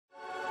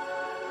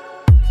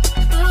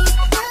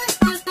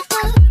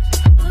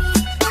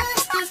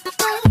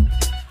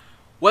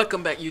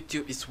Welcome back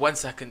YouTube, it's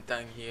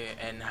WansahKentang here.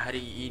 And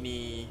hari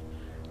ini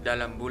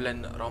dalam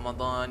bulan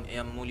Ramadan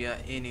yang mulia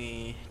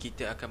ini,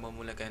 kita akan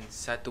memulakan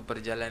satu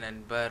perjalanan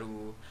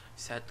baru,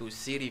 satu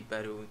siri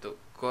baru untuk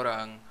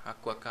korang.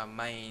 Aku akan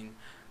main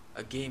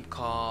a game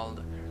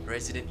called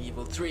Resident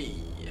Evil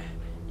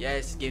 3.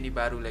 Yes, game ni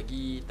baru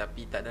lagi,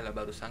 tapi tak adalah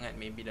baru sangat.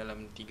 Maybe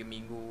dalam 3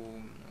 minggu,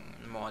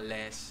 more or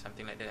less,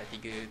 something like that.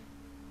 3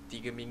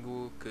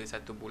 minggu ke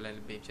 1 bulan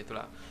lebih, macam tu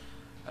lah.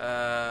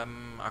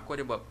 Aku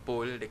ada buat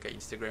poll dekat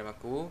Instagram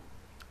aku.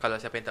 Kalau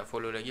siapa yang tak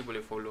follow lagi,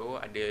 boleh follow.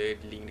 Ada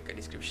link dekat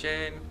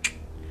description.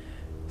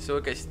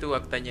 So kat situ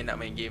aku tanya nak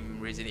main game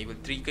Resident Evil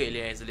 3 ke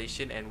Alien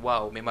Isolation. And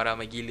wow, memang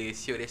ramai gila.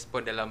 Siap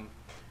respon dalam,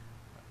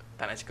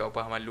 tak nak cakap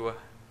apa, malu lah.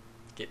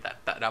 Okay,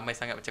 tak ramai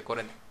sangat macam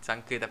korang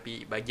sangka.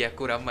 Tapi bagi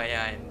aku ramai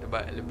kan.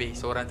 Sebab lebih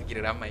seorang tu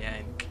kira ramai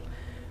kan.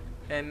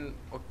 And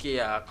okay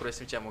lah, aku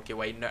rasa macam okay,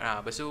 why not lah.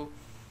 Lepas tu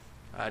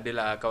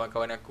adalah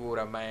kawan-kawan aku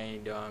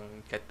ramai,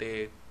 diorang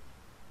kata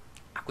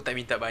aku tak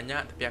minta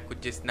banyak, tapi aku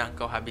just nak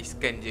kau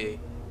habiskan je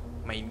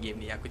main game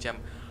ni. Aku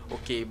macam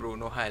okay bro,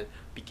 no hal,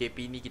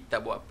 PKP ni kita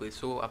tak buat apa.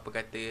 So apa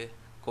kata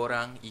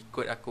korang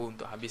ikut aku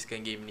untuk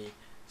habiskan game ni.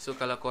 So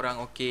kalau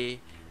korang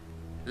okay,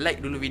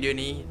 like dulu video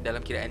ni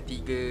dalam kiraan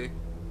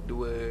 3,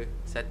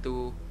 2,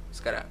 1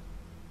 sekarang.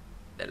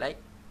 Dah like?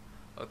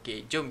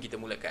 Okay, jom kita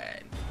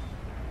mulakan.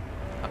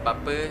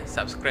 Apa-apa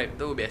subscribe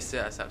tu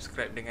biasa,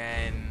 subscribe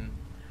dengan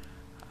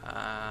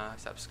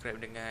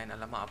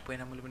alamak, apa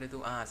yang nama benda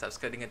tu,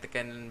 subscribe dengan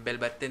tekan bell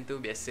button tu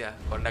biasa lah.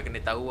 Korang dah kena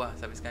tahu lah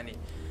sampai sekarang ni.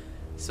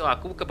 So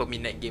aku bukan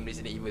peminat game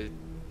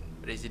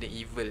Resident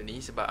Evil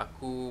ni, sebab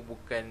aku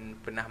bukan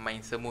pernah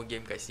main semua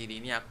game kat siri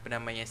ni. Aku pernah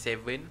main yang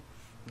 7.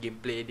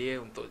 Gameplay dia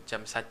untuk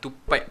macam satu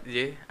part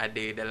je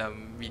ada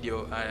dalam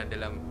video,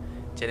 dalam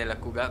channel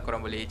aku gak.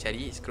 Korang boleh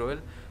cari, scroll.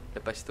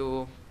 Lepas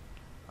tu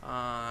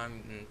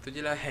tu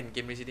je lah kan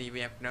game Resident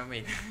Evil yang aku pernah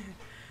main.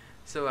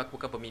 So aku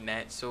bukan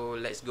peminat. So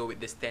let's go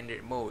with the standard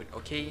mode.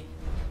 Okay,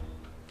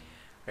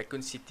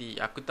 Raccoon City.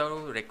 Aku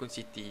tahu Raccoon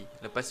City.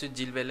 Lepas tu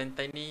Jill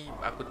Valentine ni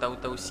aku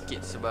tahu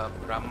sikit sebab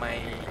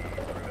ramai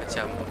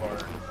macam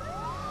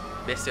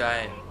biasa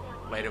kan,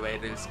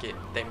 viral sikit.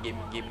 Time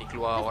game ni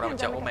keluar, orang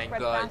macam oh my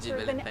god, Jill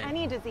Valentine.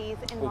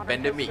 Oh,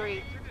 pandemic,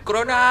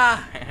 Corona.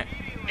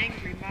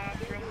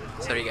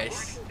 Sorry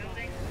guys.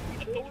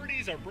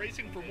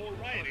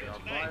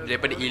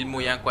 Daripada ilmu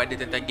yang aku ada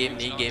tentang game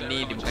ni dia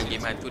bukan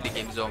game hantu, dia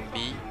game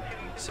zombie.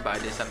 Sebab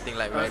ada something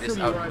like virus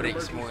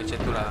outbreak semua macam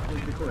tu lah.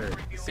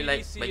 Feel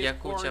like bagi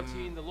aku macam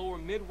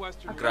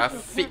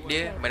grafik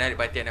dia menarik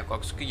perhatian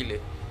aku. Aku suka gila.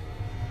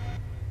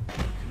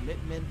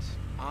 Commitment,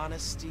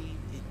 honesty,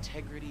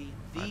 integrity,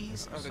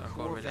 these are the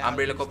core values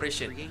Umbrella that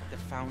Corporation. create the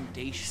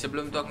foundation.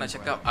 Sebelum tu aku nak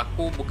cakap,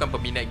 aku bukan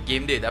peminat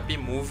game dia, tapi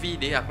movie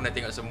dia aku nak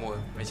tengok semua.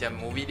 Macam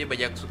movie dia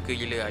bagi aku suka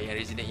gila lah. Yang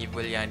Resident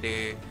Evil yang ada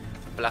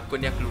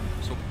pelakon dia, aku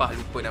sumpah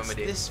lupa nama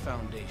dia.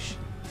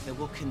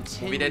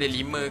 Movie dia ada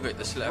 5 kot,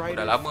 tersilap aku.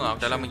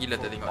 Dah lama gila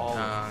tak tengok.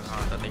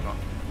 Tak tengok.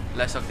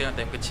 Last aku tengok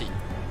time kecil.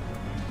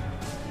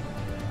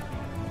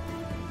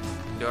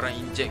 Diorang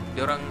inject,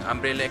 diorang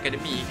Umbrella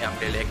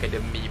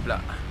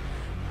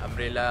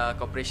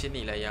Corporation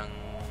ni lah yang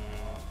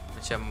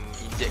macam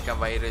injectkan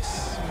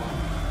virus.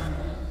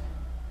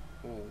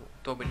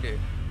 Tu benda.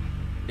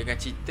 Dengan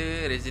cerita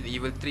Resident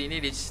Evil 3 ni,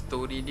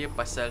 story dia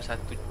pasal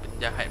satu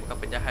penjahat, bukan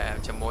penjahat lah,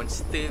 macam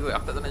monster kot.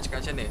 Aku tak tahu nak cakap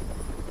macam mana.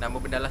 Nama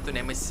benda lah tu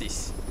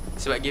Nemesis.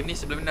 Sebab game ni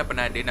sebelum ni dah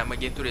pernah ada. Nama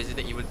game tu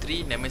Resident Evil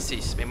 3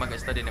 Nemesis. Memang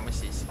kat situ ada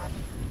Nemesis.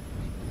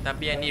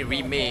 Tapi yang ni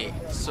remake.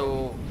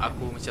 So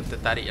aku macam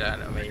tertarik lah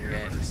nak main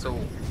kan. So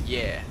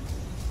yeah,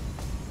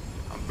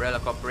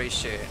 Umbrella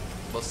Corporation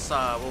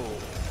besar bro.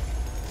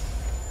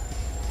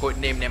 Code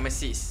name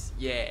Nemesis.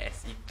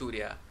 Yes, itu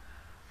dia.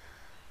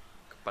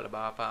 Kepala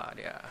bapa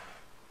dia.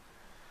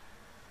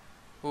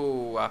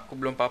 Aku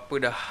belum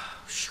apa-apa dah.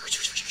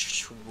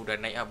 Dah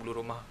naik lah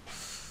bulu rumah.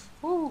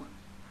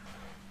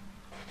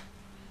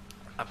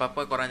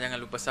 Apa-apa korang jangan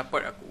lupa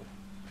support aku.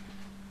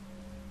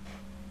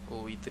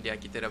 Itu dia,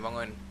 kita dah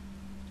bangun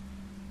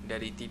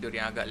dari tidur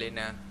yang agak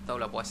lena.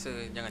 Tahulah puasa,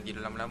 jangan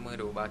tidur lama-lama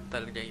tu.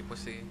 Batal jadi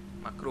puasa,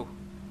 makruh.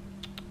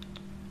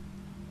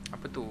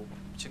 Apa tu?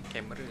 Macam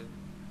kamera.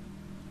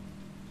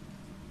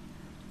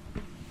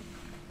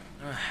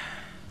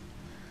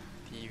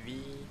 TV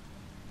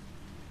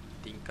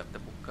tingkap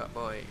terbuka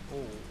boy.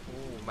 Oh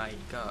my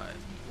god.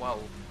 Wow,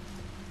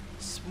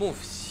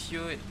 smooth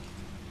shoot.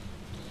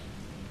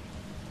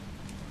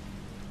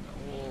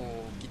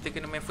 Kita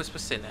kena main first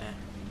person lah.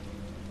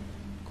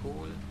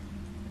 Cool.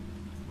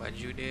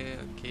 Baju dia.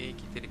 Okay,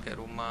 kita dekat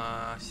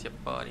rumah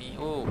siapa ni?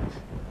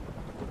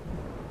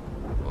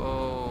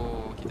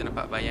 Kita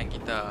nampak bayang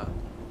kita.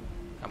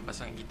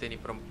 Pasangan kita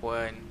ni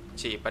perempuan.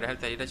 Padahal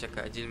tadi dah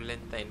cakap Jill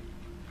Valentine.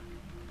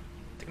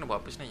 Kita kena buat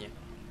apa sebenarnya?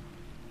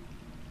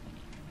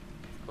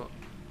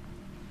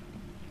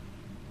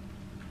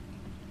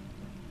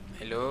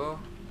 Hello.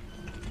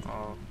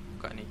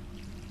 Buka ni.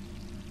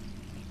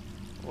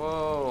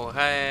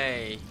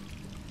 Hai.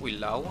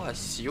 Lawa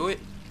siut.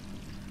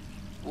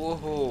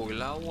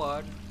 Lawa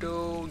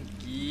tu.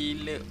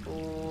 Gila.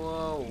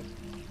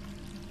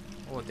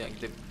 Oh, tengok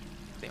kita.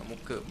 Tengok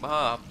muka.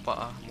 Bapak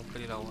ah, muka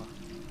dia lawa.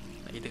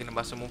 Nak kita kena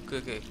basuh muka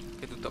ke?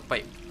 Ke tutup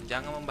pipe?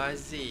 Jangan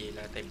membazir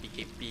lah time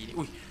PKP ni.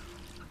 Ui.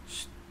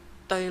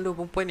 Style lu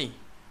perempuan ni.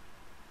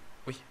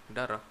 Ui,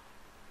 berdarah.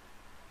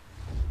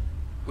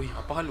 Ui,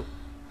 apa hal lu?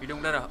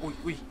 Hidung berdarah.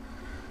 Ui.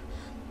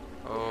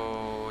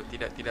 Oh,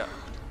 tidak.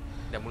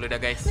 Dah mula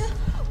dah guys.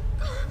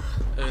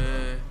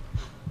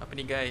 Apa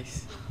ni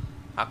guys?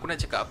 Aku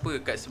nak cakap apa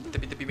kat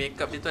tepi-tepi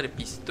makeup dia tu ada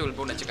pistol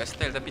pun nak cakap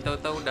style, tapi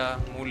tahu-tahu dah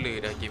mula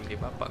dah game dia.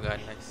 Bapak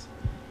ganas.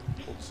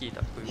 Okey,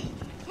 tak apa.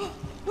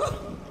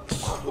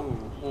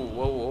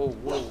 Wow.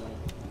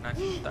 Nak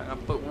tak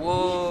apa.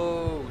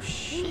 Wow,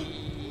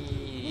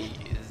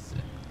 she's.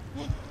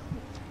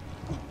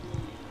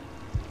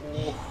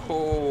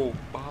 Oh,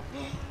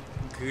 bapak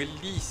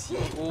gelis.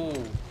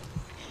 Oh,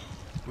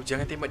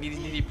 jangan tembak diri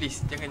sendiri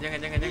please. Jangan.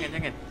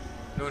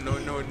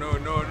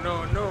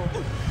 No.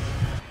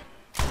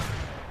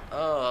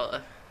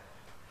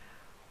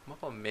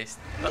 Apa messed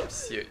up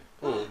siut.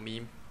 Oh,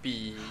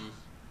 mimpi.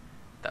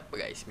 Tak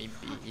apa guys,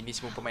 mimpi. Ini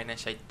semua permainan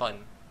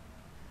syaitan.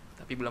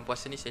 Tapi bulan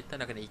puasa ni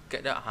syaitan dah kena ikat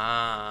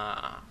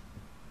dah.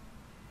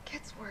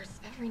 Gets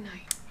worse every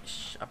night.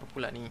 Apa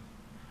pula ni?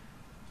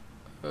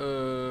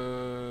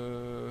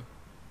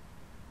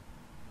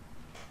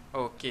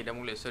 Okay, dah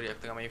mula. Sorry,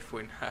 aku tengah main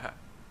phone.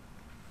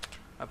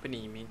 Apa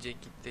ni? Meja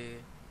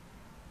kita.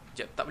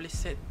 Sekejap, tak boleh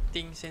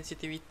setting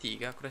sensitivity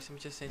ke? Aku rasa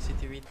macam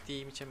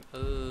sensitivity macam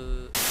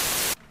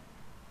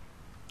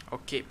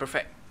okay,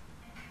 perfect.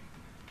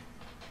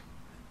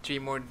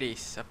 3 more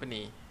days. Apa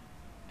ni?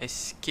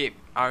 Escape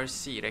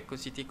RC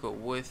Record City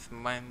Code worth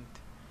month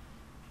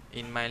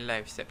in my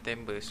life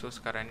September. So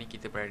sekarang ni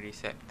kita berada di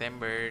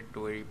September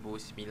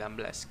 2019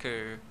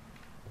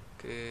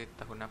 ke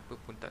tahun apa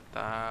pun tak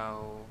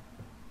tahu.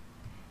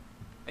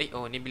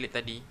 Oh, ni bilik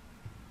tadi.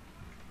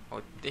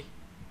 Oh,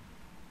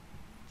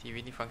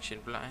 TV ni function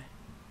pula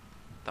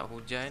tak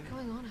hujan.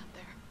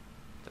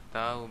 Tak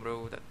tahu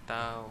bro, tak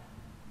tahu.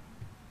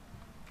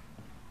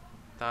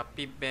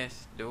 Tapi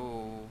best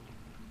doh.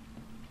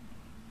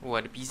 Oh,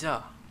 ada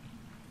pizza.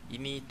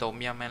 Ini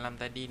tom yum malam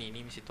tadi ni.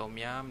 Ni mesti tom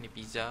yum, ni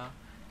pizza.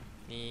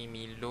 Ni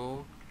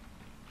Milo.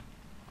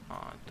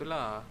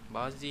 Itulah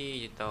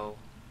bazir je tau.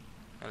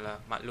 Alah,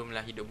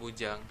 maklumlah hidup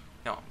bujang.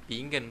 Tengok,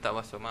 pinggan tak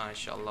basuh.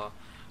 Masya Allah.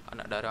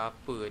 Anak darah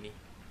apa ni?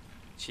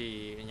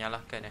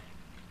 Menyalahkan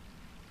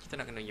Kita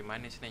nak kena pergi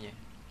mana sebenarnya?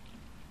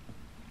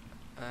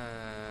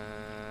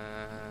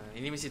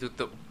 Ini mesti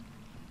tutup.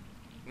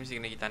 Ini mesti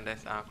kena kita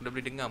tandas. Aku dah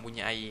boleh dengar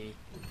bunyi air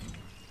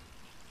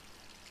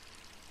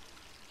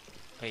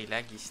ni.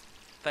 Lagi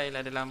style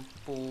ada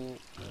lampu.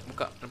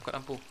 Buka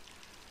lampu.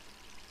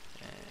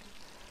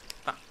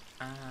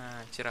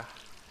 Cerah.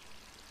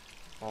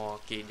 Oh,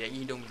 okey, dia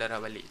hidung berdarah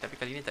balik. Tapi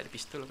kali ni tak ada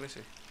pistol aku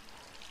rasa.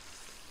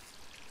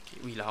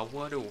 Wih,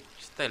 lawa tu.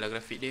 Style lah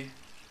grafik dia.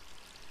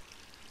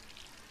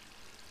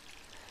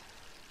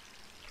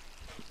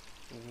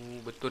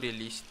 Betul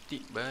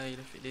realistik bye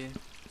grafik dia.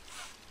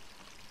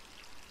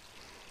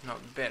 Not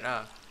bad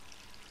lah.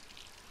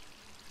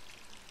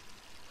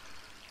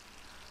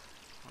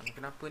 Ni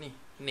kenapa ni?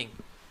 Pening.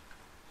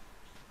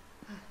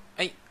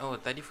 Oh,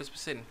 tadi first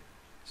person.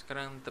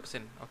 Sekarang third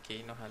person.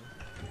 Okay, no hal.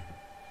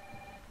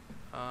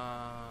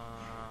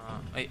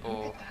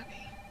 Oh.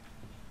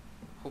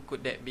 Who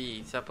could that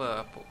be?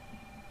 Siapa? Apa?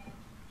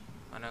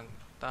 Mana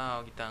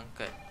tahu kita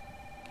angkat.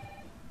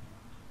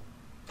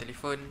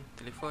 Telefon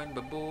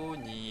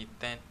berbunyi.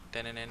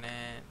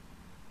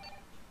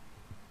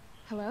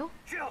 Hello?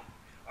 Jill,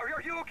 are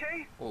you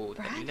okay? Oh,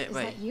 tak Brad, relax is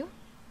bye. that you?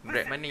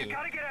 Brad Listen, mana? you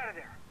gotta get out of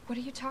there. What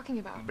are you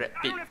talking about? Brad I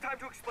Pitt. don't have time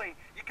to explain.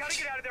 You gotta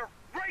get out of there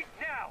right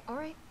now.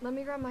 Alright, let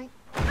me grab my...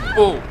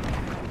 Oh,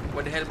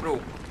 what the hell bro?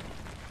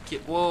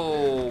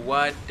 Whoa,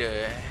 what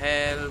the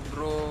hell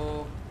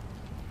bro?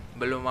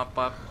 Belum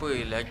apa-apa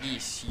lagi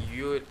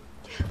siut.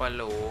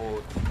 Kepala.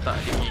 Tak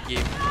dia punya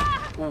game.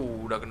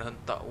 Dah kena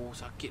hentak.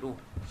 Sakit tu.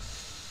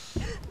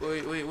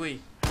 Oi. Weh,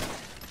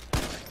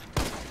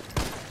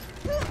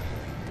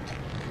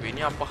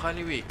 ni apa hal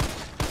ni weh?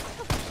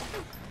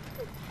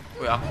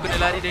 Weh, aku kena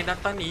lari dari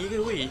Nathan ni ke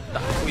weh?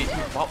 Tak weh,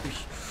 bapak.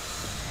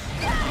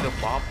 Gila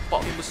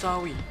bapak ni besar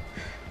weh.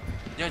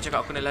 Jangan cakap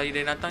aku kena lari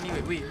dari Nathan ni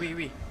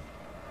weh.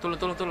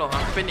 Tolong.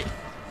 Aku panik.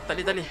 Tak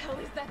boleh.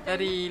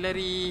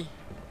 Lari.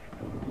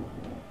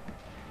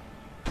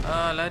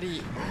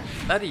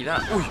 Lari lah.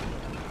 Ui,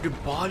 dia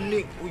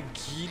balik. Ui,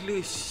 gila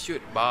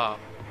shoot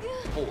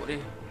bapuk dia.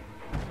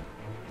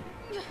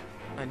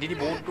 Dia ni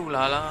bodoh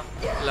lah.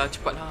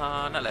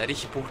 Cepatlah. Nak lari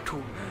bodoh.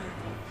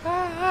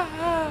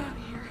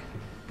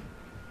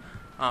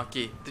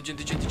 Okay, terjun.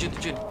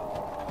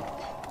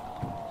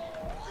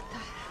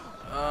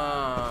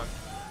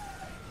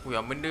 Ui,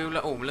 yang benda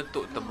pula. Oh,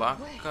 meletup.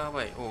 Terbakar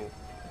baik. Oh,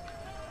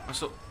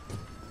 masuk.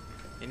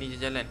 Ini je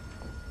jalan.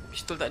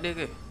 Pistol tak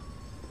ada ke?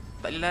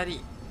 Tak boleh lari.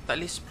 Tak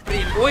boleh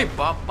sprint. Oi,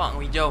 bapak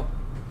hijau.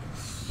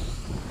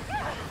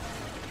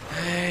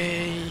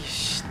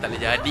 Tak boleh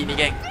jadi ni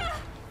geng.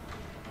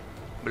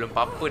 Belum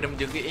apa-apa dah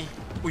menjerit ni.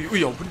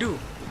 Ui, apa benda?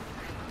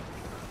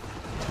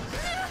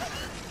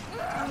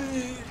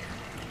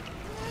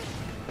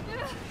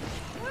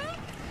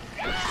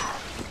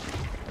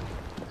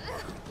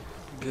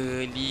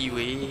 Geli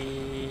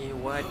weh.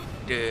 What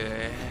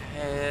the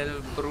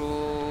hell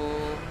bro?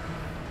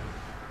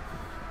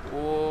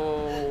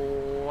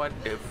 Oh, what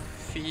the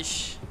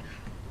fish?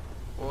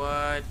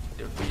 What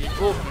the fish?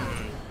 Oh,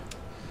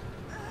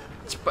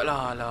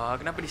 cepatlah lah.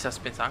 Kenapa dia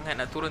suspend sangat?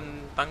 Nak turun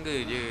tangga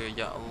je.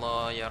 Ya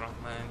Allah, Ya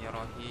Rahman, Ya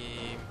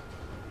Rahim.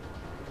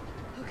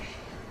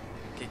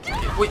 Okay.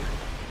 Wait.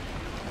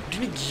 Dia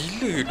ni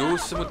gila doh.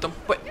 Semua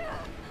tempat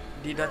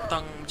dia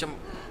datang macam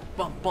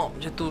pam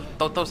macam tu.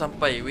 Tahu-tahu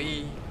sampai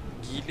weh.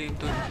 Gila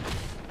tu.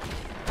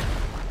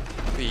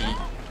 Weh,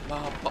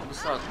 bapak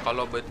besar.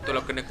 Kalau betul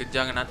aku kena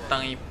kejar dengan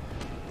Natang ni.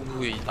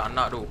 Ui, tak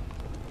nak tu.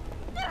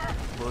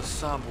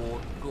 Besar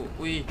bodoh.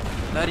 Ui,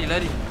 lari.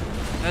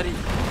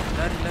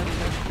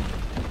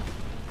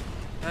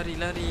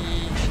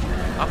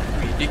 Apa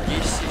weh, dia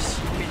gesek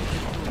sipit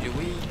macam tu je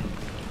weh.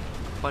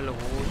 Kepala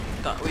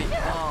otak weh.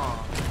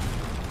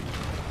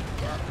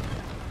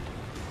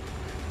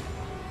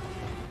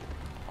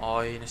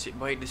 Oi, nasib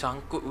baik dia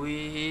sangkut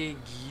weh.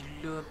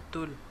 Gila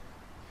betul.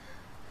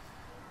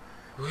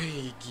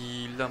 Weh,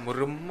 gila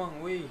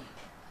meremang weh.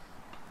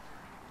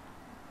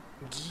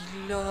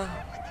 Gila.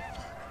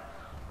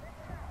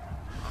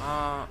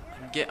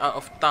 Get out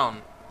of town.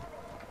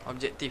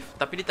 Objektif.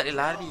 Tapi dia tak boleh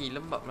lari.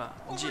 Lembab lah.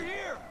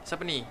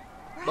 Siapa ni?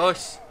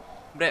 Bos.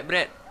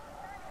 Bread.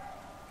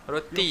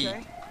 Roti.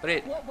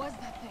 Bread. What was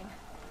that thing?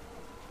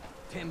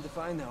 Damned if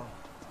I know.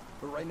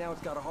 But right now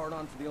it's got a hard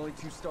on for the only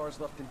 2 stars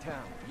left in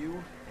town.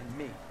 You and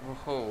me.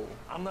 Oh.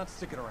 I'm not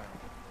sticking around.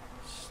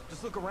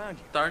 Just look around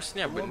you. Stars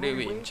ni apa benda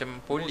weh? Macam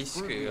polis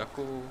ke?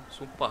 Aku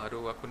sumpah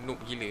tu. Aku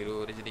noob gila tu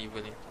Resident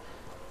Evil ni.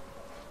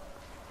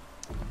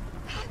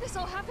 How did this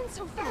all happen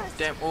so fast?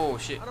 Damn. Oh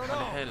shit. I don't What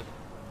the know. hell?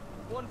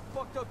 One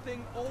fucked up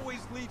thing always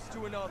leads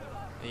to another.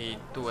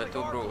 Itu It's like tu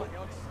bro. Arclight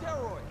on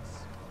steroids.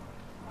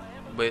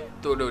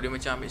 Betul tu. Dia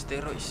macam ambil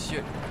steroid.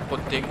 Shit. Kau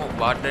tengok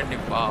badan dia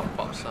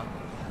bapak besar.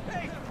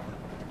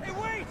 Hey,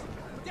 wait!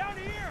 Down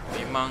here!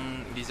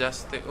 Memang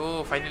disaster.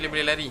 Oh, finally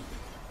boleh lari.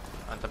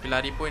 Tapi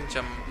lari pun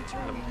macam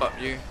lembab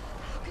je.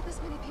 How could this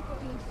many people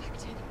be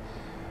infected?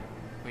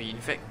 Weh,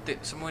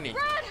 infected semua ni.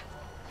 Run!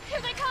 Here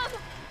they come!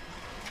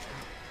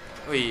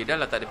 Weh, dah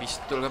lah tak ada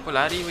pistol ke apa.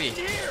 Lari weh.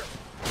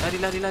 Lari.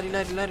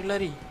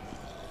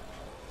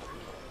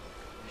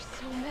 There's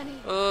so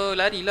many. Oh,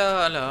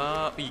 larilah.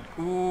 Alah.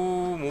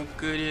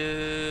 Muka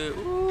dia.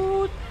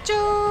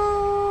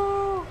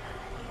 Cuh.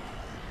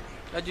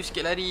 Laju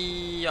sikit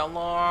lari. Ya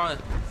Allah.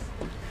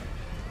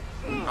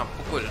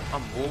 Pukul.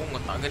 Ambung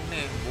tak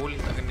kena. Boleh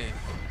tak kena.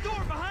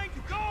 Door behind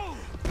you, go!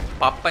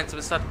 Papan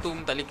sebesar tu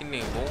tak boleh kena.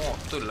 Bongok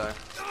betul lah.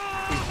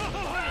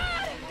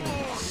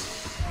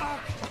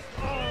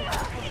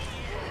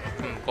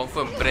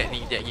 Confirm Brad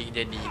ni kejap lagi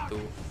jadi tu.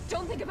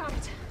 Don't think about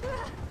it.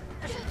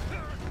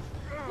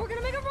 We're gonna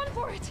make a run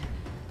for it.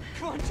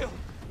 Come on, Jill.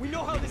 We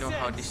know how You this know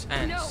how ends. this No,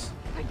 ends.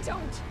 I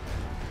don't.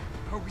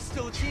 Are we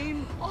still a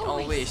team?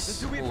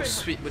 Always. Then do me a Oh, favor.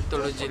 sweet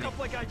betul Don't je fuck ni. up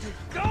like I do.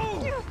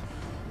 Go!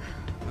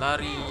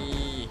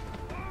 Lari.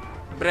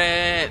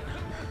 Brad.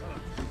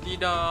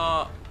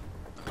 Tidak.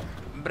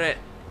 Brad.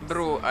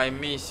 Bro, I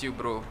miss you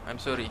bro. I'm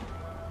sorry.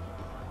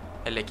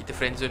 Alah, kita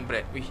friendzone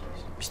Brad. Wih,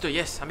 pistol.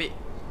 Yes, ambil.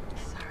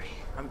 Sorry.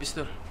 Ambil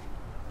pistol.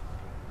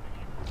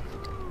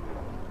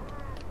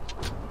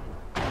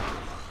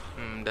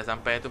 Dah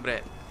sampai tu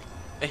Brad.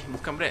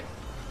 Bukan Brad.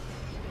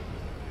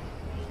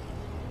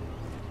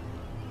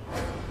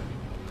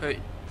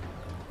 Hei.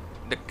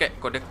 Dekat.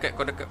 Kau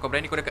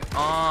berani kau dekat.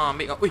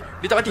 Ambil kau. Wih,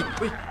 dia tak mati.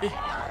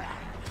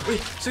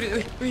 Wih,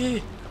 surit. Wih.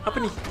 Apa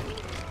ni?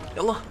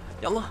 Ya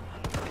Allah.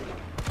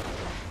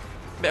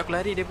 Baik aku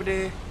lari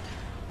daripada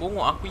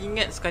bongok. Aku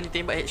ingat sekali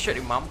tembak headshot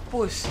dia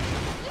mampus.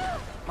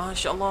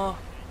 Masya Allah.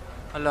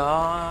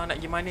 Alah, nak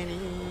gimana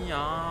ni?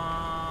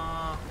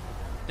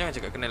 Jangan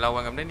cakap kena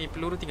lawan dengan benda ni.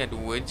 Peluru tinggal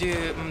 2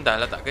 je.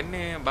 Dah lah tak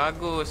kena.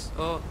 Bagus.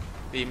 Oh,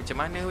 macam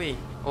mana weh?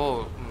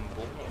 Oh,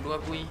 bongok dua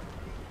aku ni.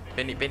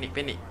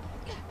 Panik.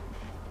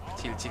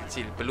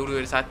 Chill. Peluru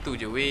ada 1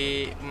 je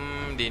weh.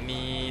 Dia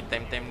ni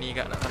time ni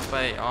kat nak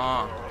sampai.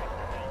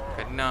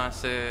 Kena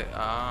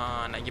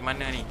nak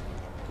gimana ni?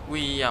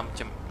 Wih,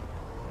 macam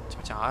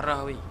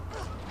arah weh.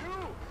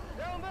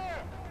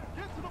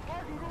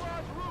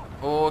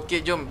 Oh, okey,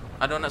 jom.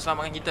 Ada orang nak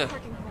selamatkan kita.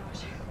 Parking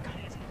garage. Got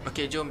it.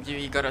 Okey, jom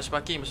pergi garage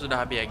parking. Lepas tu dah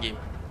habis lah game.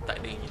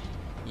 Tak ada ni.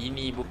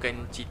 Ini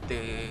bukan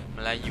cerita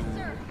Melayu.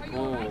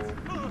 Oh,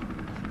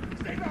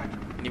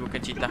 ini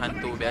bukan cerita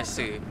hantu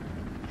biasa.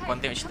 Kau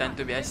tengok cerita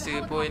hantu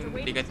biasa pun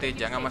dia kata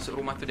jangan masuk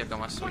rumah tu, dia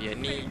akan masuk. Yang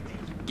ni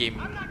game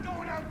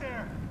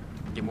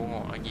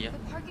bongok lagi lah.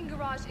 The parking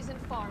garage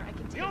isn't far. I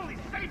can take you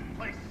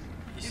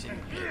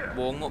there.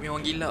 Bongok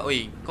memang gila.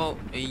 Oi, kau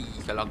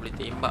kalau aku boleh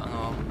tembak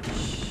kau.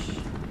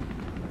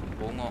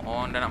 Bongok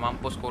on dah nak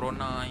mampus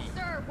corona ni.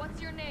 Sir, what's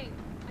your name?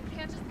 I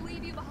can't just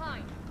leave you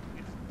behind.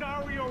 It's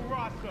Dario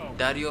Rosso.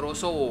 Dario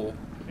Rosso.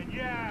 And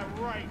yeah,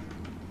 right.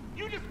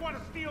 You just want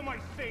to steal my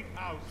safe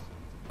house.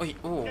 Oi,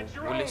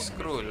 boleh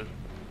scroll.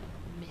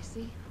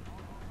 Missy?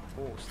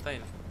 Oh,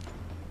 style.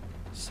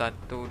 1,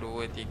 2,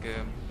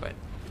 3, 4.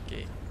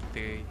 Okay.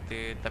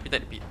 kita tapi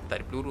tak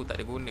ada peluru, tak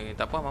ada guna.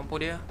 Tak apa,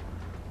 mampu dia.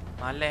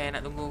 Malas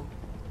nak tunggu.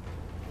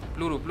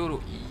 Peluru.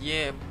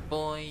 Yeah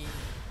boy.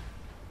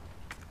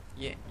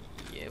 Yeah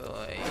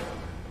boy.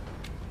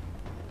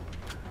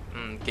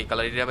 Okay,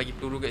 kalau dia dah bagi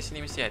peluru kat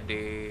sini mesti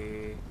ada.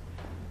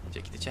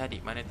 Sekejap kita cari,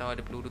 mana tahu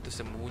ada peluru tu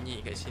sembunyi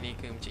kat sini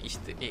ke, macam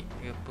easter egg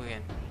ke apa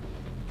kan.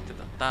 Kita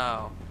tak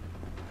tahu.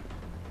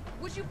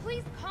 Would you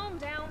please calm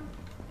down?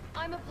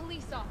 I'm a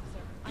police officer.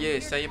 Ya,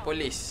 saya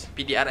polis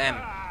PDRM.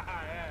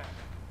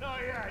 Oh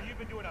yeah, you've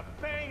been doing a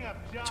bang-up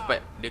job.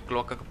 Cepat, dia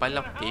keluarkan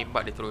kepala,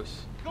 tembak dia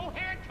terus. Go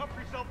handcuff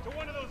yourself to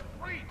one of those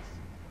freaks.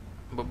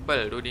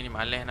 Bebal tu dia ni,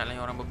 malas nak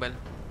layan orang bebal.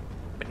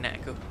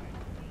 Penat ke?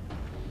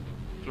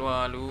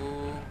 Keluar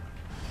lu.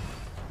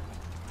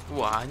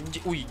 Wah,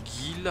 anjing. Ui,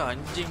 gila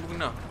anjing pun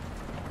kena.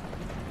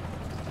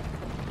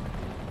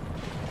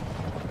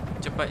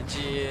 Cepat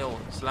Jill,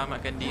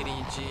 selamatkan diri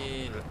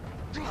Jill.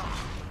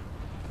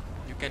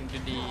 You can do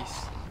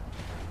this.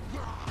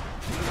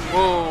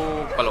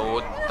 Oh, kepala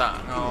otak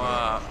kau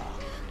lah.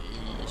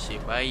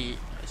 Asyik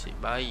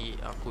baik.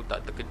 Aku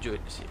tak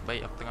terkejut. Asyik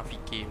baik, aku tengah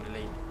fikir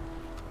benda lain.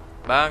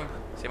 Bang,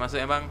 saya masuk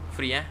ya bang.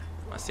 Free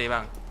Masih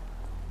bang.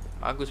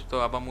 Bagus betul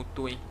abang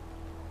mutu ni.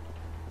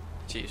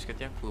 Cik,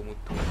 sekali aku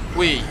mutu.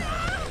 Weh,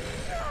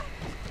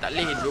 tak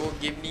boleh doh,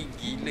 game ni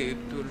gila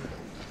betul.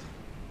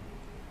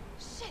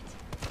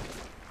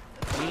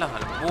 Belah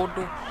lah,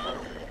 bodoh.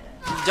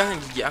 Jangan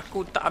gigit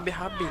aku, tak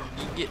habis-habis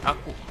gigit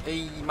aku.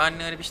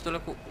 Mana ada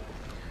pistol aku?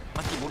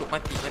 Mati bodoh,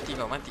 mati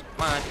kau, mati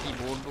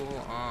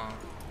bodoh.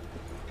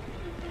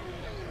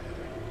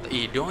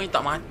 Dia orang ni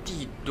tak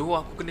mati.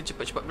 Doh, aku kena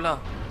cepat-cepat belah.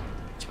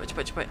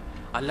 Cepat.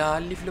 Alah,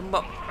 lift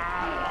lembab.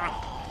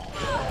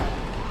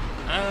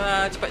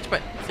 Cepat.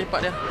 Sepak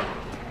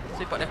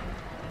dia.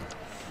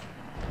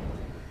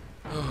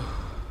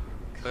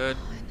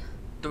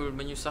 Betul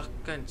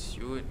menyusahkan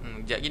siut.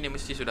 Sekejap gini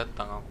mesti sudah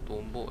datang. Aku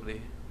tumbuk dia.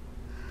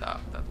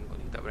 Tak tunggu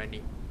dia, tak berani.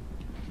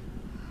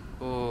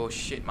 Oh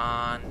shit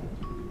man.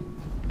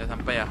 Dah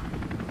sampai lah.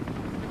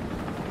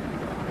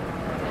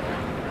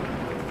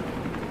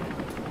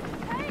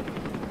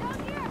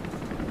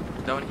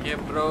 Down here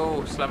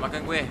bro,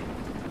 selamatkan gue.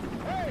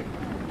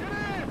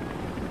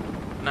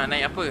 Nak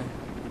naik apa?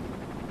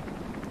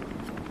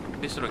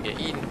 Dia suruh get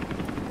in.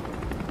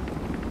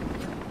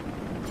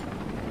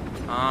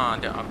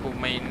 Dah aku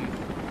main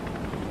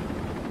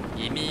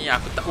ini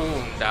aku tak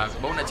dah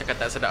baru nak cakap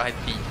tak sedap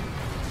hati.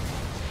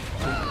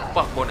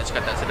 Sumpah baru nak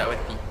cakap tak sedap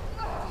hati.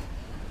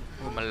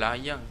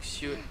 Melayang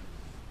shoot.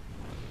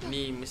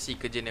 Ni mesti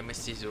kerja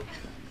nemesis tu.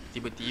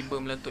 Tiba-tiba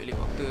meletup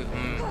helikopter.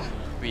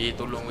 Weh,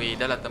 tolong weh,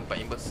 dah lah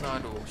tempat yang besar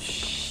tu.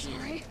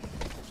 Shit.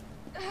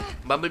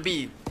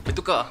 Bumblebee,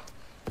 bertukar.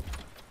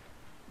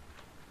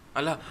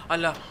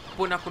 Alah,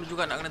 pun aku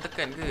juga nak kena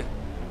tekan ke?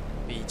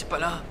 Weh,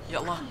 cepatlah. Ya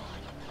Allah.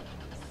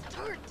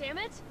 Damn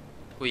it.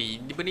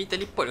 Weh, dia benda ni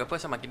teleport ke apa?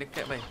 Sama makin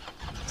dekat, bye.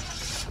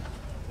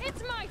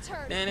 It's my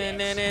turn.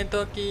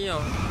 Tokyo.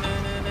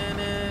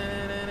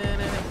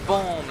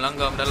 Boom,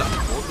 langgar mendalam.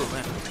 Bodoh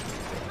kan.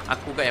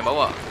 Aku kat yang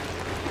bawah.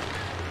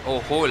 Oh,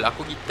 hole.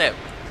 Aku pergi tab.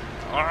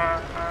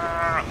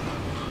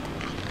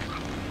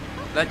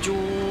 Laju.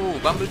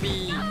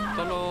 Bumblebee.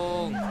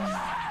 Tolong.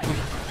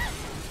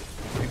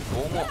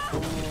 Bomok.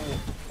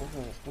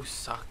 Oh,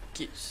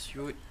 sakit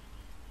shoot.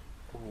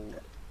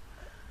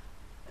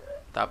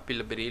 Tapi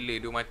lebih rela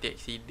dia mati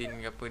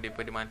aksiden ke apa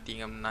daripada mati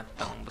dengan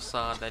binatang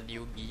besar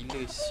tadi. Oh,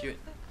 gila shoot.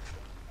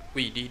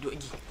 Weh, dia hidup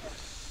lagi.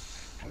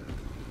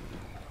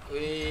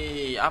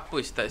 Weh, apa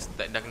start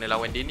dah kena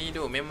lawan dia ni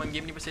tu? Memang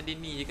game ni pasal dia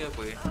ni je ke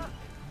apa?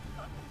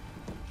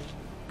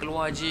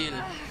 Keluar Jill.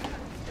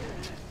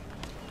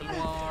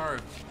 Keluar.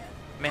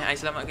 Meh, I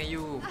selamatkan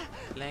you.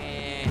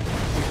 Leh.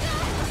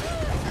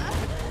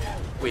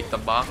 Weh,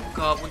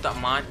 terbakar pun tak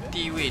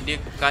mati weh.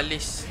 Dia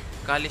kalis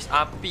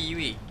api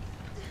weh.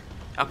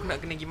 Aku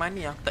nak kena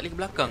gimana? Aku tak boleh ke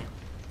belakang.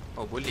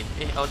 Oh, boleh.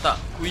 Tak.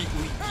 Ui,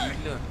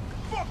 gila.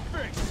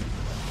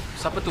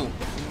 Siapa tu?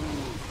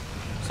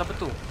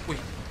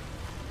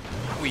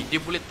 Ui, dia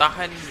boleh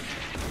tahan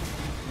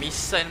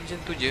misan macam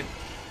tu je.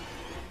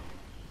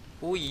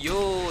 Ui,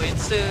 yo,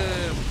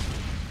 handsome.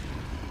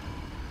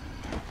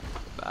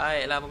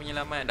 Baiklah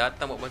penyelamat.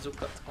 Datang buat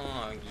bazooka.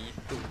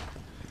 Gitu.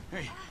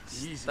 Hey,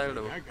 easy. Style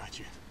tu. I got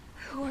you.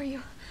 Who are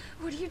you?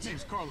 What do you do?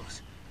 Name's Carlos.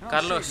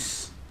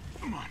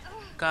 Come on.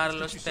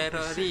 Carlos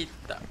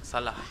Terrorita.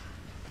 Salah.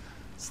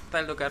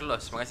 Style tu Carlos.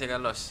 Makasih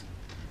Carlos.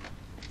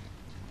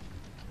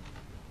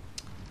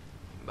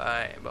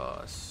 Baik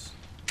bos.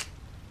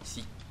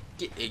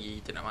 Sikit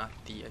lagi kita nak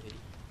mati lah tadi.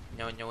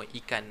 Nyawa-nyawa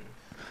ikan.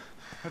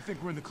 I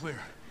think we're in the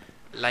clear.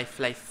 Life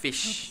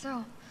fish.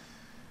 So,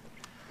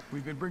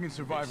 We've been bringing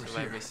survivors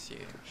here.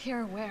 Here.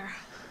 here where?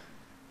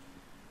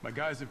 My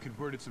guys have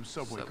converted some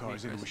subway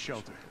cars into a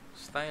shelter.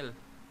 Style.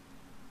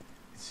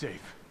 It's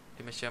safe.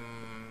 Dia macam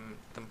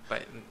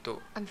tempat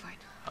untuk I'm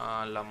fine.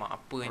 lama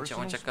apa yang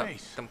Personal orang cakap,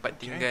 space. tempat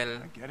Okay, tinggal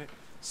I get it.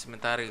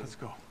 sementara. Let's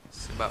go.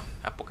 Sebab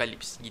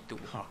apokalips gitu.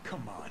 Oh,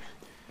 come on.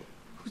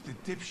 Who's the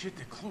dipshit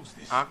that closed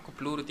this? Aku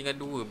peluru tinggal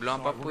 2, belum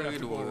Sorry, apa-apa we're gonna lagi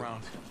have to go 2.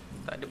 around.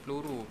 Tak ada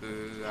peluru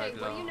ke? Hey,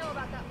 what do you know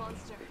Alah. about that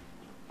monster?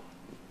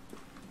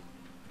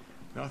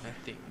 Nothing.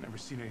 Nothing. I've never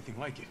seen anything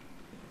like it.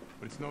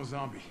 But it's no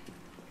zombie.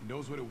 It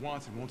knows what it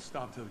wants and won't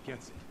stop till it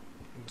gets it.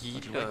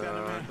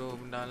 Gila tu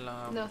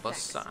dalam No thanks.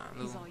 besar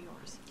tu. He's all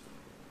yours.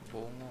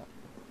 Bongok.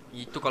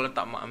 Itu kalau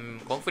tak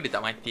confirm dia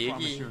tak mati Promise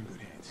lagi. you're in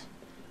good hands.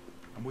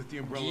 I'm with the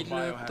Umbrella Gila tu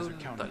Biohazard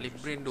tak Counter. boleh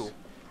brain tu.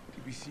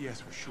 PBCS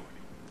for short.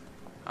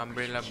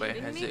 Umbrella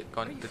Biohazard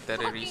Counter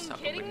Terrorist. Fucking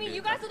Apa kidding me? benda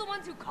You tu? guys are the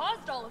ones who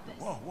caused all of this.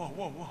 Whoa, whoa,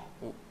 whoa, whoa.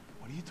 Oh.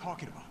 What are you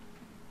talking about?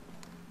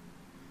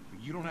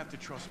 You don't have to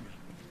trust me,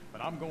 but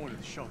I'm going to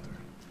the shelter.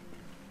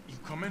 You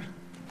coming?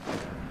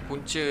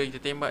 Punca kita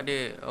tembak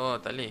dia. Oh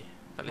tak boleh.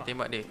 Tak boleh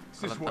tembak dia.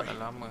 Kalau tak dah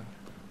lama.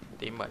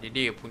 Tembak dia.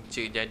 Dia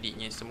punca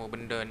jadinya semua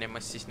benda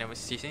nemesis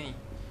ni.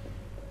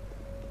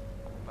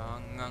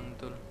 Bangang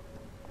tu.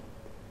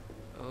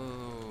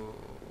 Oh,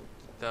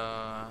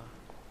 kita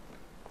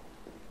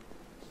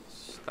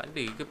tak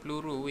ada ke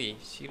peluru weh?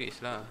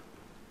 Serius lah.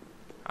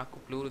 Aku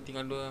peluru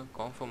tinggal 2.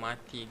 Confirm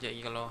mati je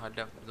lagi kalau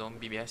hadap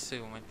zombie biasa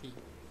pun mati.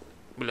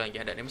 Belum lagi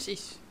hadap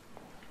nemesis.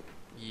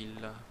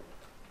 Gila.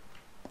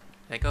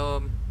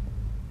 Assalamualaikum.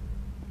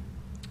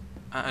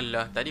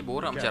 Alah, tadi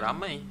borak macam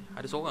ramai.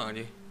 Ada seorang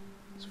je.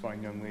 This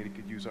fine young lady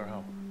could use our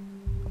help.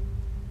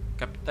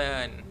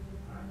 Kapitan.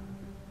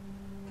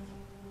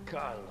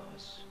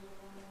 Carlos,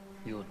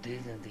 you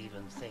didn't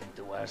even think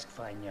to ask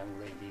fine young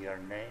lady her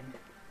name?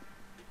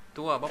 Tu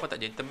lah, bapa tak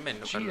gentleman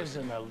tu She kalau. is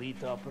an elite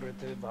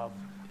operative of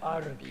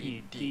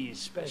RPD,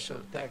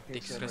 Special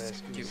Tactics and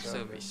Rescue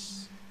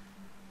Service.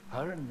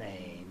 Her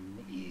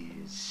name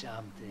is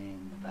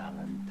something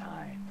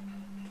Valentine.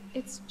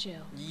 It's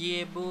Jill.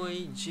 Yeah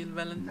boy, Jill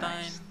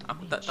Valentine. Nice to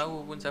Aku meet tak tahu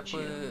you, pun siapa.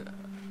 Jill.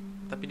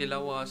 Tapi dia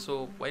lawa,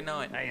 so why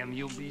not? I am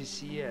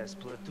UBCS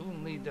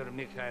Platoon Leader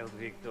Mikhail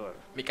Victor.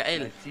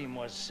 Mikael. My team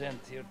was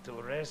sent here to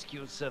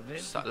rescue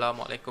civilians.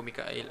 Assalamualaikum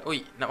Mikael.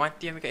 Oi, nak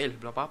mati lah Mikael.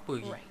 Belum apa-apa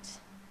lagi. Right.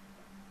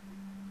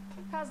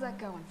 How's that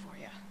going for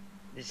you?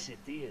 The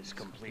city is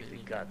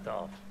completely cut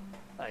off,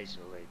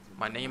 isolated.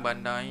 Maknanya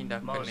bandar ni dah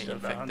kena Most of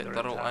the infected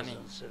teruk lah ni.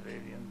 100,000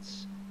 civilians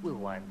will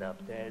wind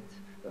up dead.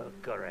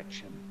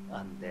 Correction,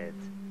 undead.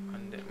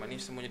 Undead.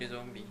 Maknanya semua jadi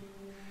zombie.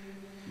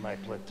 My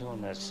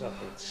platoon has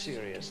suffered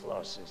serious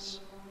losses.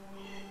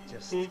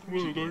 Just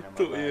keeping them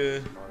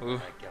alive is more than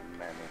I can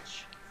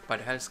manage.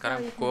 Padahal sekarang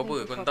pukul apa?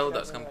 Kau tahu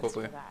tak sekarang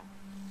pukul apa?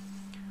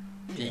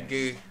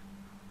 3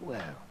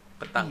 Well,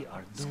 petang. we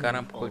are doing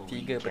Sekarang pukul all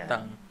we 3 can.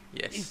 petang. If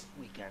Yes.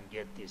 we can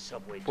get this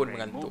subway Pun train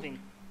mengantuk. moving,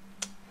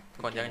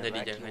 Kau we can jangan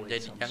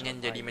evacuate some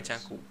jadi macam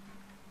survivors. aku.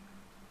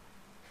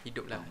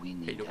 Hiduplah. But we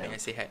need Hidup help. dengan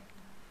sihat.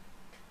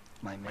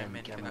 My My men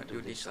man cannot do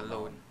this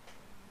alone. alone.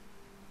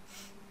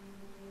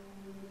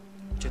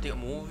 Macam tengok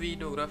movie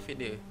tu grafik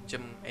dia.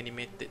 Macam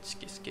animated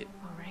sikit-sikit.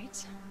 All right.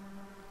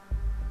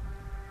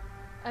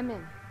 I'm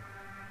in.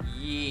 I'm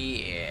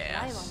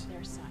Yes. on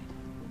their side,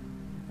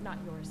 not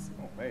yours.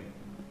 Oh, hey.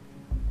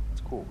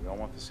 It's cool. We all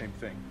want the same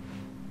thing.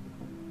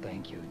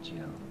 Thank you,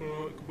 Jill.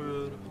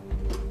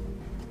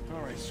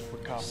 All right,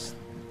 super cop.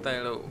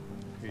 Style tu.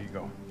 Here you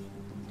go.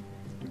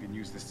 We can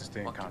use this to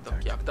stay in Walkie contact.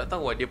 talkie. Aku tak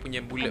tahu lah dia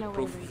punya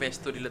bulletproof I know where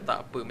vest tu dia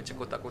letak apa macam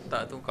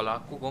kotak-kotak tu. Kalau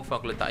aku confirm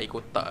aku letak air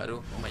kotak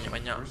tu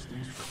banyak-banyak. First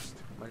things first.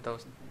 Mana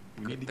tahu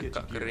We need to get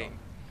tekak you geared kering.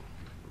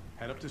 up.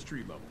 Head up to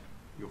street level.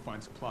 You'll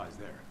find supplies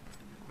there.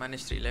 Mana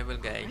street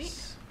level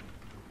guys?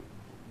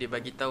 Dia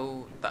bagi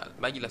tahu tak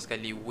bagilah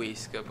sekali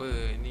waste ke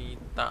apa. Ni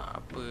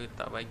tak apa,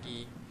 tak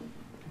bagi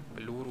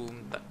peluru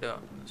tak ada.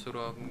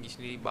 Suruh aku pergi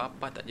sendiri.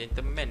 Bapa tak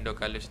gentleman dah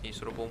kalau ni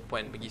suruh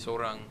perempuan pergi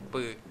seorang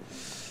apa.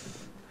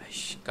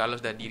 Aish, kalau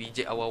dah di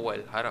reject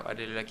awal-awal, harap ada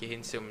lelaki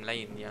handsome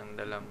lain yang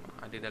dalam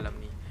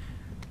ni.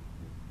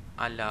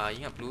 Alah,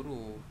 ingat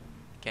peluru.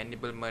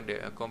 Cannibal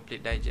Murder, A Complete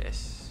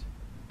Digest.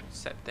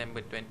 September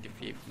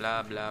 25th,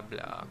 bla bla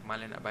bla. Aku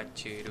malah nak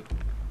baca tu.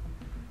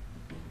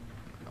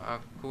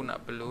 Aku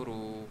nak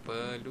peluru,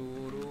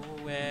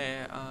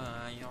 where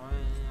are you?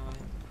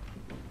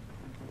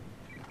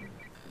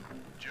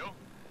 Joe,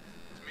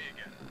 it's me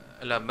again.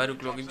 Alah, baru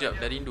keluar kejap,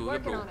 dah rindu ke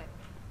Working bro? on it.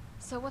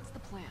 So what's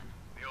the plan?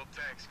 The old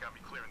tanks got me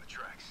clearing the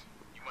tracks.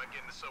 You might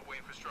get the subway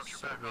infrastructure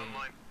back Subway.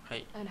 online.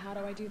 Hai, And how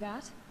do I do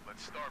that?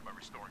 Let's start by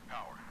restoring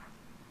power.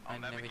 I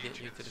navigate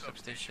you to the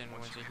substation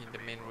once you hit the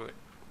main road.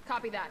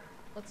 Copy that.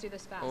 Let's do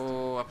this fast.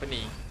 Oh, apa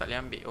ni? Tak boleh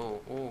ambil.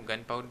 Oh,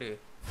 gunpowder.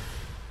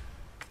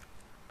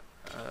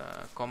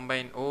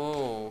 Combine.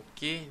 Oh,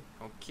 okay.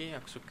 Okay,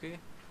 aku suka.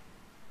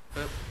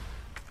 Herb.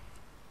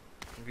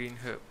 Green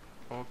herb.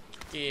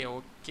 Okay.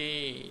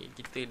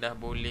 Kita dah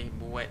boleh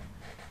buat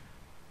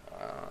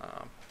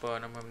apa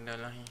nama benda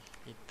lah ni.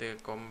 Kita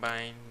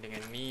combine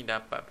dengan ni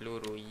dapat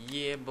peluru.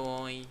 Yeah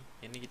boy.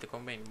 Yang ni kita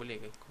combine.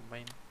 Boleh ke?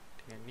 Combine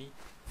dengan ni.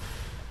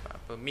 Dapat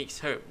apa? Mix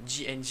herb.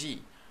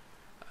 GNG.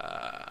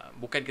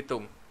 Bukan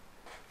ketum.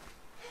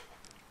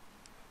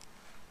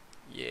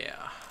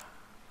 Yeah.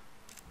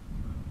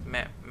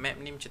 Map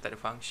ni macam tak ada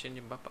function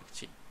je. Bapak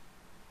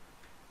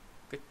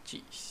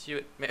kecil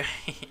siut map.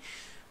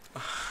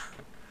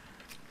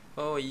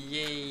 Oh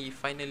yay,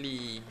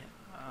 finally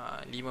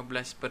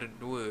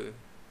 15/2.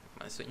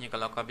 Maksudnya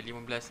kalau aku habis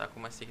 15, aku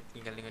masih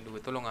tinggal dengan 2.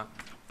 Tolong lah,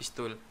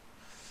 pistol.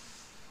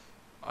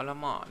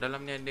 Alamak,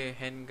 dalam ni ada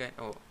handgun.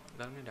 Oh,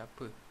 dalam ni ada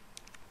apa?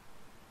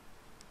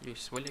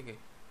 Use, boleh ke?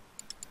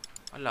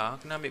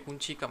 Alah, kena ambil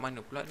kunci kat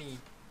mana pula ni?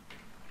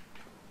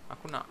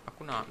 Aku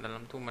nak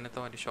dalam tu, mana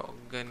tahu ada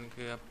shotgun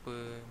ke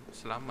apa.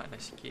 Selamat lah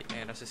sikit,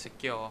 rasa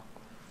secure.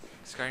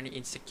 Sekarang ni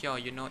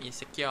insecure, you know,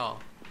 insecure.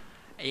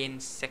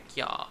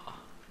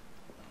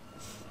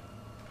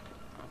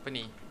 Apa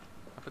ni?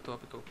 Apa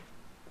tu?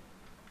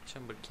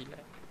 Macam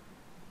berkilat.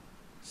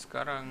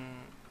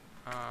 Sekarang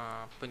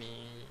apa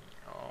ni?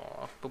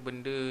 Oh, apa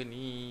benda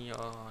ni?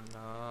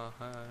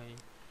 Alahai.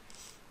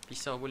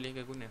 Pisau boleh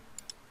ke guna?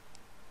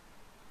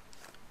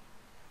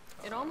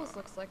 It almost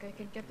looks like I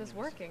could get this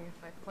working if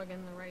I plug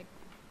in the right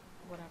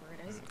whatever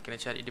it is. Kena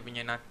cari dia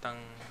punya natang.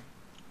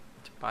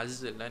 Macam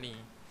puzzle lah ni.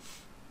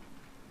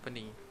 Apa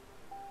ni?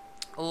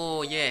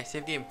 Oh yeah,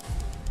 save game.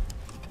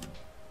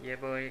 Yeah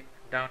boy.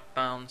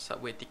 Downtown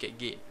subway ticket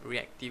gate.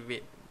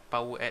 Reactivate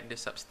power at the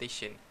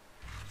substation.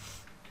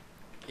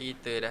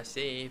 Kita dah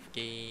save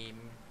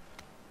game.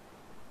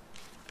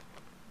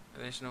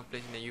 There's no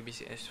place in the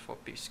UBCS for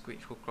pig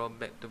squid who crawl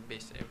back to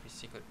base every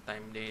single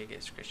time they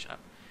get scratched up.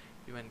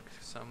 You want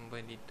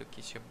somebody to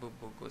kiss your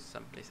boo-boo, go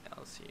someplace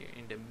else. Here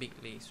in the big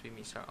leagues, we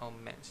mix our own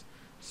mess.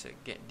 So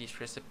get these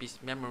recipes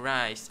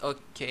memorized.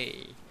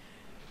 Okay.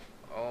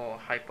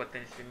 Oh, high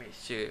potency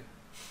mixture.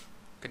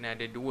 Kena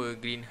ada 2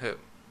 green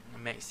herb.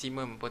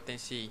 Maximum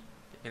potensi.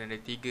 Kena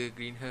ada 3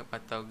 green herb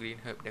atau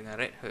green herb dengan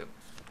red herb.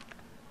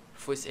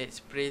 First aid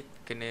spray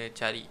kena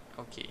cari.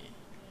 Okay.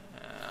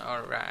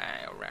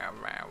 Alright.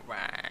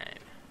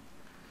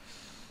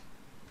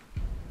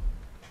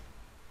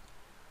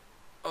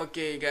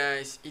 Okay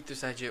guys, itu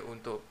saja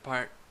untuk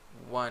part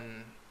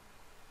 1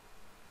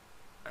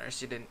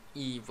 Resident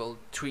Evil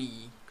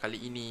 3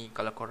 kali ini.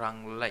 Kalau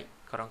korang like,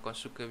 korang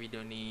suka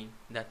video ni,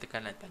 dah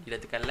tekan like tadi, dah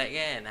tekan like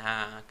kan.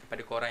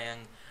 Kepada korang yang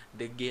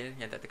degil,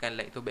 yang tak tekan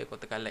like tu, baik kau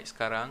tekan like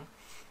sekarang.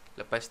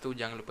 Lepas tu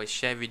jangan lupa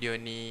share video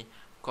ni,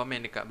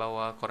 komen dekat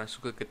bawah korang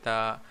suka ke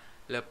tak.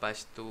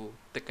 Lepas tu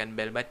tekan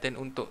bell button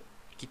untuk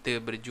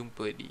kita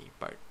berjumpa di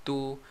part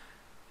 2.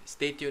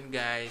 Stay tuned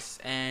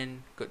guys,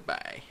 and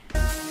goodbye.